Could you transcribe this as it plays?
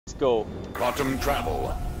Go. Quantum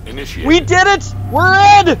travel initiated. We did it! We're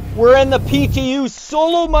in! We're in the PTU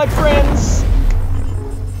solo, my friends!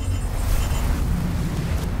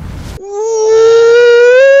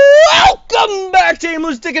 Welcome back to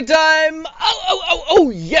Aimless Ticket Time!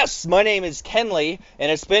 Oh, yes! My name is Kenley,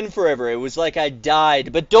 and it's been forever. It was like I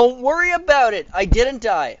died, but don't worry about it. I didn't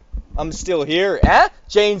die. I'm still here.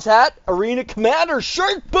 Jane's hat, Arena Commander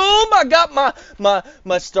shirt, boom! I got my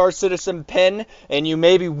StarCitizen pen, and you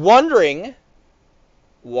may be wondering,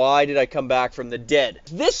 why did I come back from the dead?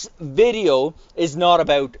 This video is not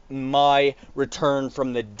about my return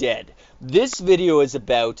from the dead. This video is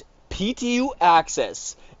about PTU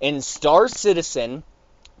access in StarCitizen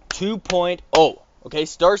 2.0. Okay,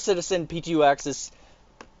 StarCitizen PTU access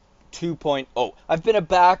 2.0. I've been a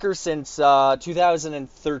backer since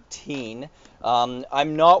 2013.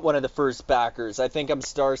 I'm not one of the first backers. I think I'm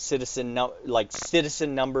StarCitizen,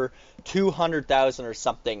 citizen number 200,000 or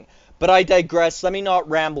something. But I digress. Let me not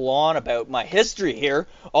ramble on about my history here.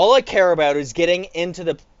 All I care about is getting into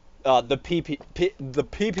the PP.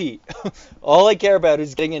 All I care about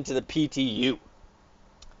is getting into the PTU.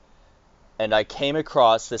 And I came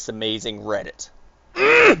across this amazing Reddit.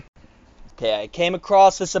 Okay, I came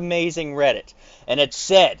across this amazing Reddit, and it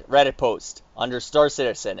said, Reddit post, under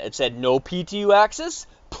StarCitizen, it said, no PTU access,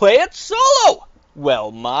 play it solo!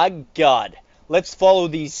 Well, my god. Let's follow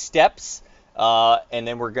these steps, and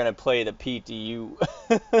then we're going to play the PTU.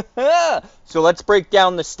 So let's break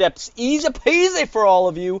down the steps easy peasy for all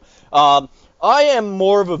of you. I am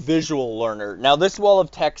more of a visual learner. Now, this wall of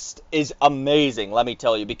text is amazing, let me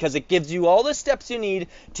tell you, because it gives you all the steps you need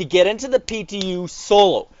to get into the PTU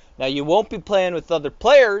solo. Now, you won't be playing with other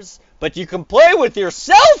players, but you can play with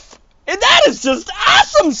yourself, and that is just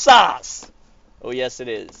awesome sauce! Oh, yes, it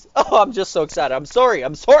is. Oh, I'm just so excited. I'm sorry,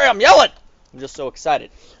 I'm yelling! I'm just so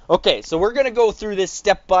excited. Okay, so we're going to go through this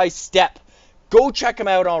step by step. Go check them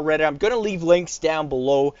out on Reddit. I'm going to leave links down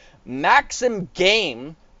below. Maxim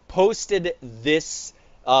Game posted this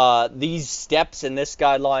these steps in this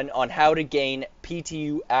guideline on how to gain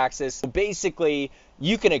PTU access. So basically,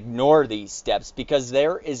 you can ignore these steps because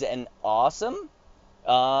there is an awesome,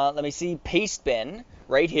 let me see, pastebin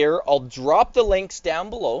right here. I'll drop the links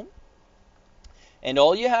down below. And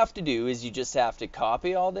all you have to do is you just have to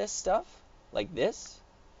copy all this stuff like this.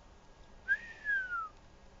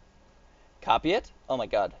 Copy it. Oh my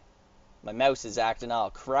god. My mouse is acting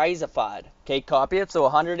all crazified. Okay, copy it. So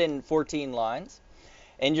 114 lines.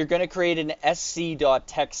 And you're going to create an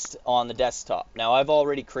sc.txt on the desktop. Now, I've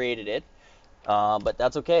already created it. But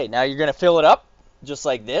that's okay. Now you're going to fill it up just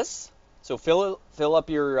like this. So fill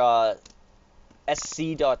up your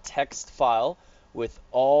sc.txt file with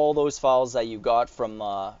all those files that you got from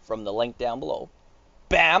the link down below.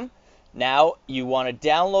 Bam! Now you want to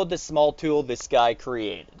download the small tool this guy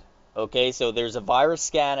created. Okay, so there's a virus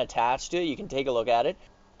scan attached to it. You can take a look at it.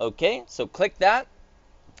 Okay, so click that.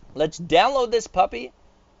 Let's download this puppy,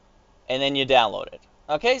 and then you download it.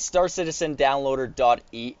 Okay, StarCitizen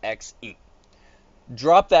downloader.exe.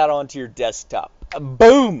 Drop that onto your desktop.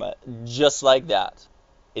 Boom! Just like that.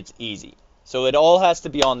 It's easy. So it all has to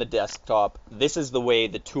be on the desktop. This is the way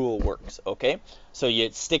the tool works, okay? So you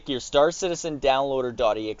stick your StarCitizen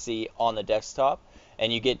downloader.exe on the desktop,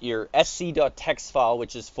 and you get your sc.txt file,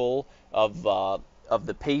 which is full of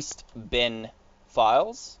the pastebin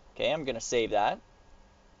files. Okay, I'm going to save that.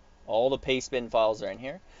 All the pastebin files are in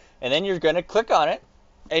here. And then you're going to click on it,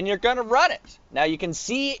 and you're going to run it. Now you can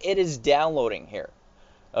see it is downloading here.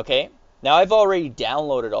 Okay, now I've already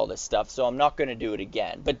downloaded all this stuff, so I'm not going to do it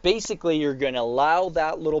again. But basically, you're going to allow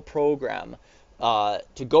that little program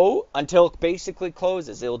to go until it basically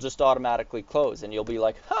closes. It'll just automatically close, and you'll be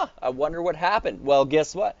like, huh, I wonder what happened. Well,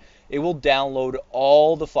 guess what? It will download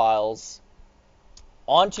all the files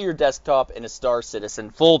onto your desktop in a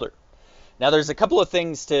StarCitizen folder. Now, there's a couple of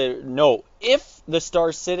things to know. If the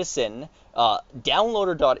StarCitizen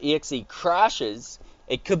downloader.exe crashes,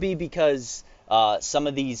 it could be because some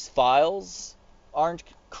of these files aren't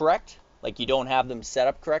correct, like you don't have them set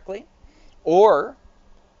up correctly, or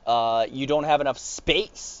you don't have enough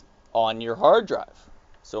space on your hard drive.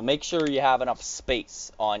 So make sure you have enough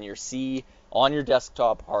space on your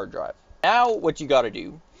desktop hard drive. Now what you got to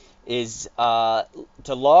do is to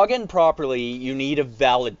log in properly, you need a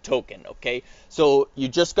valid token, okay? So you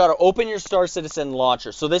just got to open your StarCitizen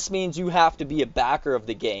launcher. So this means you have to be a backer of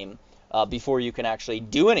the game before you can actually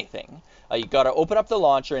do anything. You got to open up the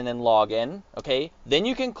launcher and then log in, okay? Then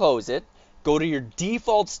you can close it. Go to your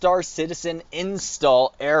default StarCitizen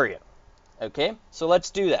install area. Okay, so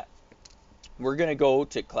let's do that. We're going to go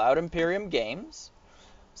to Cloud Imperium Games,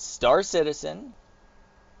 StarCitizen,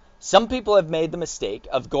 Some people have made the mistake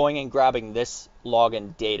of going and grabbing this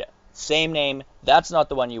login data. Same name, that's not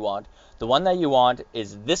the one you want. The one that you want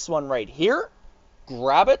is this one right here.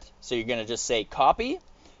 Grab it. So you're going to just say copy,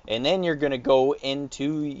 and then you're going to go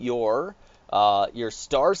into your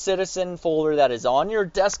StarCitizen folder that is on your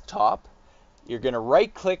desktop. You're going to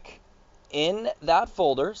right click in that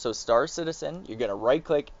folder, so StarCitizen, you're going to right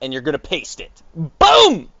click and you're going to paste it.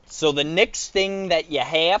 Boom! So the next thing that you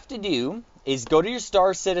have to do is go to your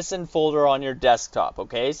StarCitizen folder on your desktop,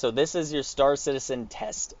 okay? So this is your StarCitizen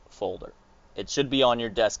test folder. It should be on your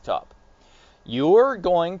desktop. You're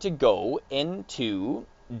going to go into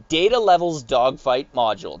Data Levels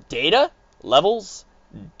DogfightModule. Data Levels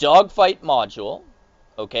DogfightModule,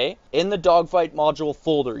 okay? In the DogfightModule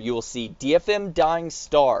folder, you will see DFM Dying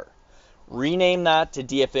Star. Rename that to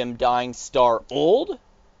DFM Dying Star Old,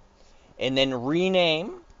 and then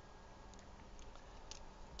rename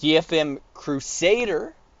DFM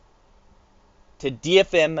Crusader to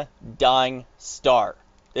DFM Dying Star.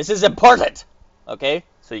 This is important, okay?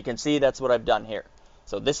 So you can see that's what I've done here.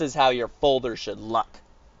 So this is how your folder should look,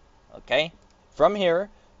 okay? From here,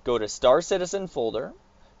 go to StarCitizen folder,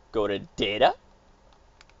 go to Data.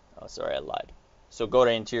 Oh, sorry, I lied. So go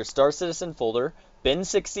into your StarCitizen folder, bin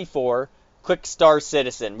 64, click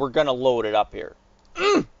StarCitizen. We're going to load it up here.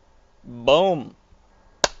 Boom.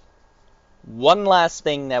 One last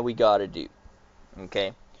thing that we got to do.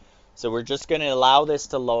 Okay. So we're just going to allow this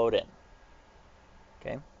to load in.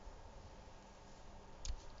 Okay.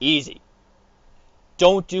 Easy.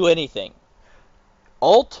 Don't do anything.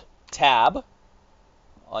 Alt-Tab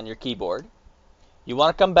on your keyboard. You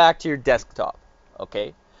want to come back to your desktop.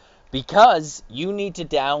 Okay. Because you need to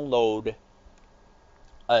download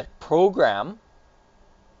a program.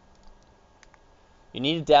 You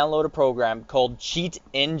need to download a program called Cheat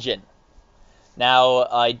Engine. Now,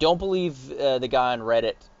 I don't believe the guy on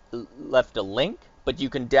Reddit left a link, but you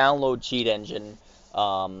can download Cheat Engine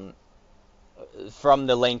from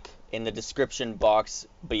the link in the description box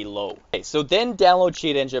below. Okay, so then download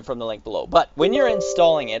Cheat Engine from the link below. But when you're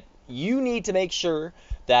installing it, you need to make sure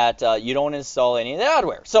that you don't install any of the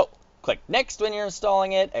adware. So click Next when you're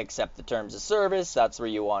installing it, accept the terms of service. That's where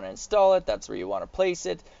you want to install it. That's where you want to place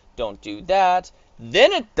it. Don't do that.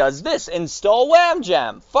 Then it does this, install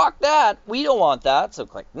WhamJam. Fuck that. We don't want that. So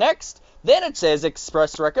click Next. Then it says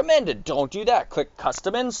Express Recommended. Don't do that. Click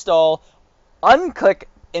Custom Install. Unclick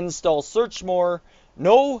Install Search More.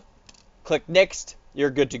 No. Click Next.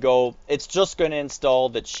 You're good to go. It's just going to install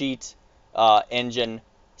the Cheat Engine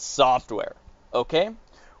software. Okay?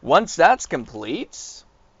 Once that's complete,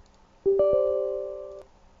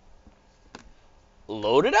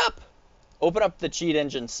 load it up. Open up the Cheat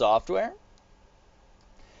Engine software.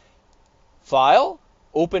 File,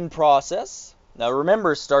 open process. Now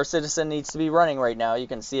remember, StarCitizen needs to be running right now. You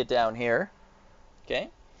can see it down here. Okay.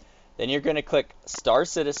 Then you're going to click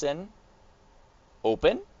StarCitizen,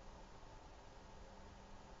 open.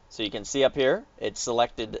 So you can see up here, it's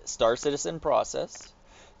selected StarCitizen process.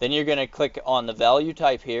 Then you're going to click on the value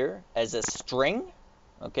type here as a string.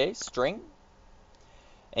 Okay, string.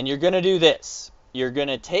 And you're going to do this. You're going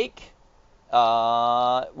to take,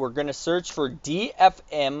 we're going to search for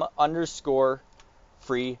DFM underscore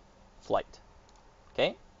free flight.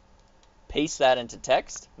 Okay. Paste that into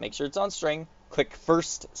text. Make sure it's on string. Click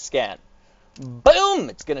first scan. Boom!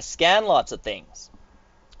 It's going to scan lots of things.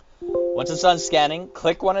 Once it's done scanning,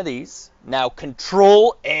 click one of these. Now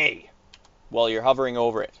Control A while you're hovering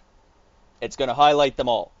over it. It's going to highlight them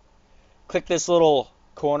all. Click this little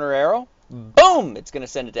corner arrow. Boom! It's going to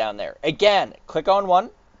send it down there. Again, click on one.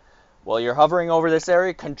 While you're hovering over this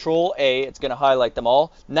area, Control A, it's going to highlight them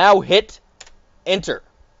all. Now hit Enter.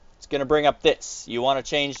 It's going to bring up this. You want to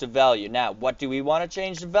change the value. Now, what do we want to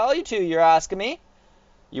change the value to, you're asking me?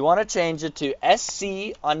 You want to change it to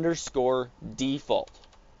sc underscore default.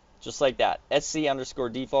 Just like that. sc underscore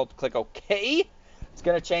default. Click OK. It's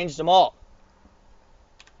going to change them all.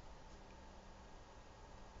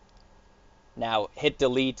 Now hit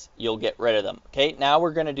delete, you'll get rid of them. Okay, now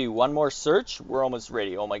we're going to do one more search. We're almost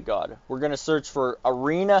ready. Oh my god. We're going to search for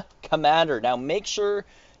Arena Commander. Now make sure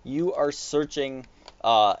you are searching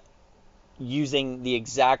using the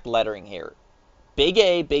exact lettering here. Big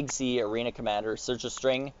A, big C, Arena Commander, search a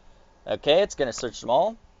string. Okay, it's going to search them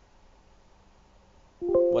all.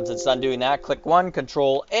 Once it's done doing that, click one,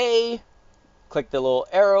 Control A, click the little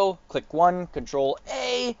arrow, click one, Control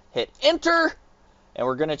A, hit Enter. And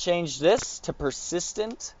we're going to change this to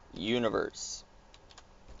Persistent Universe.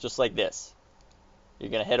 Just like this. You're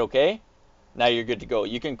going to hit OK. Now you're good to go.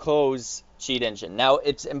 You can close Cheat Engine. Now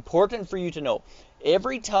it's important for you to know,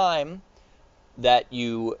 every time that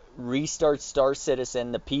you restart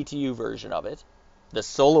StarCitizen, the PTU version of it, the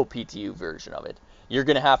solo PTU version of it, you're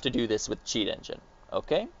going to have to do this with Cheat Engine.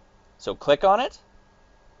 Okay? So click on it.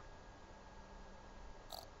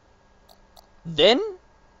 Then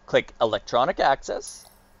click Electronic Access.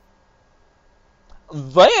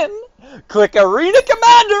 Then click Arena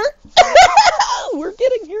Commander. We're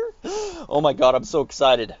getting here. Oh my god, I'm so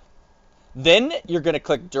excited. Then you're going to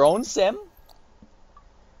click Drone Sim.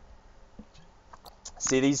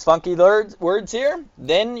 See these funky words here?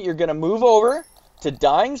 Then you're going to move over to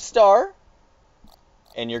Dying Star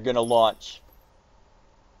and you're going to launch.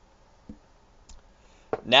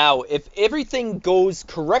 Now, if everything goes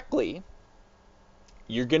correctly,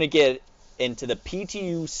 you're going to get into the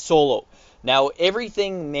PTU solo. Now,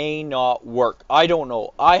 everything may not work. I don't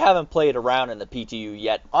know. I haven't played around in the PTU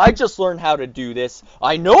yet. I just learned how to do this.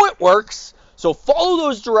 I know it works. So follow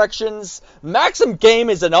those directions. Maxim Game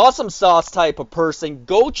is an awesome sauce type of person.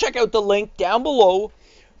 Go check out the link down below.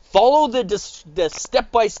 Follow the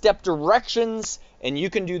step-by-step directions. And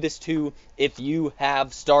you can do this too if you have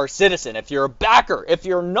StarCitizen. If you're a backer. If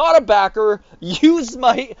you're not a backer, use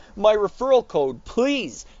my referral code,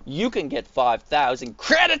 please. You can get 5,000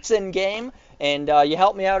 credits in game, and you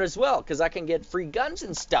help me out as well, because I can get free guns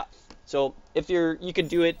and stuff. So if you can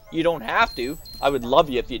do it, you don't have to. I would love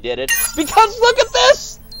you if you did it, because look at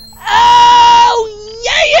this! Oh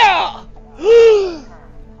yeah!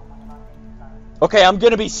 Okay, I'm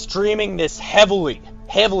gonna be streaming this heavily.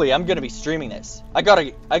 I'm gonna be streaming this. I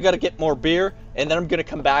gotta get more beer, and then I'm gonna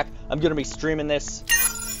come back. I'm gonna be streaming this.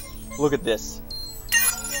 Look at this.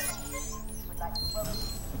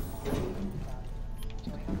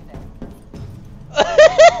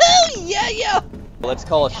 Yeah. Let's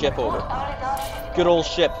call a ship over. Good old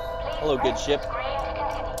ship. Hello, good ship.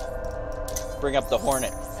 Let's bring up the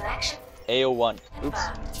Hornet. AO1. Oops.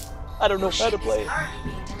 I don't know how to play it.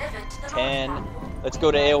 10. Let's go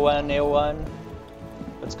to AO1.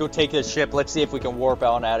 Let's go take this ship. Let's see if we can warp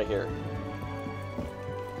on out of here.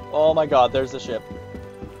 Oh my god, there's the ship.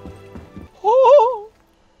 Oh!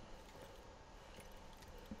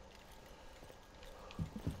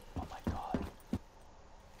 Oh my god.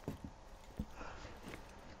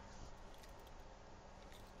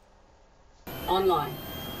 Online.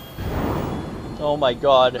 Oh my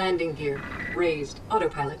god. Landing gear raised.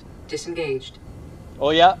 Autopilot disengaged.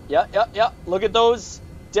 Oh yeah. Look at those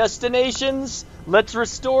destinations. Let's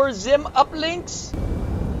restore Zim uplinks.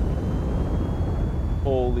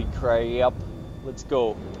 Holy crap. Let's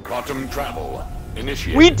go. Quantum travel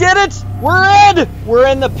initiated. We did it! We're in! We're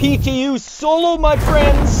in the PTU solo, my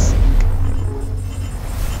friends!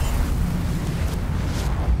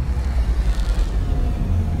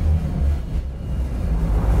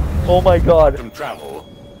 Oh my god. Quantum travel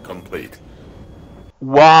complete.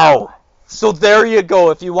 Wow. So there you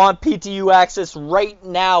go. If you want PTU access right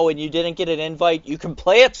now and you didn't get an invite, you can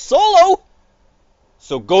play it solo.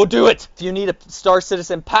 So go do it. If you need a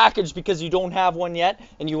StarCitizen package because you don't have one yet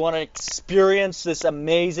and you want to experience this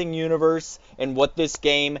amazing universe and what this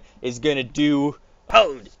game is going to do,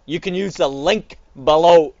 you can use the link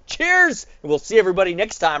below. Cheers! And we'll see everybody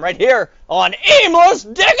next time right here on Aimless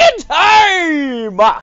Digging Time!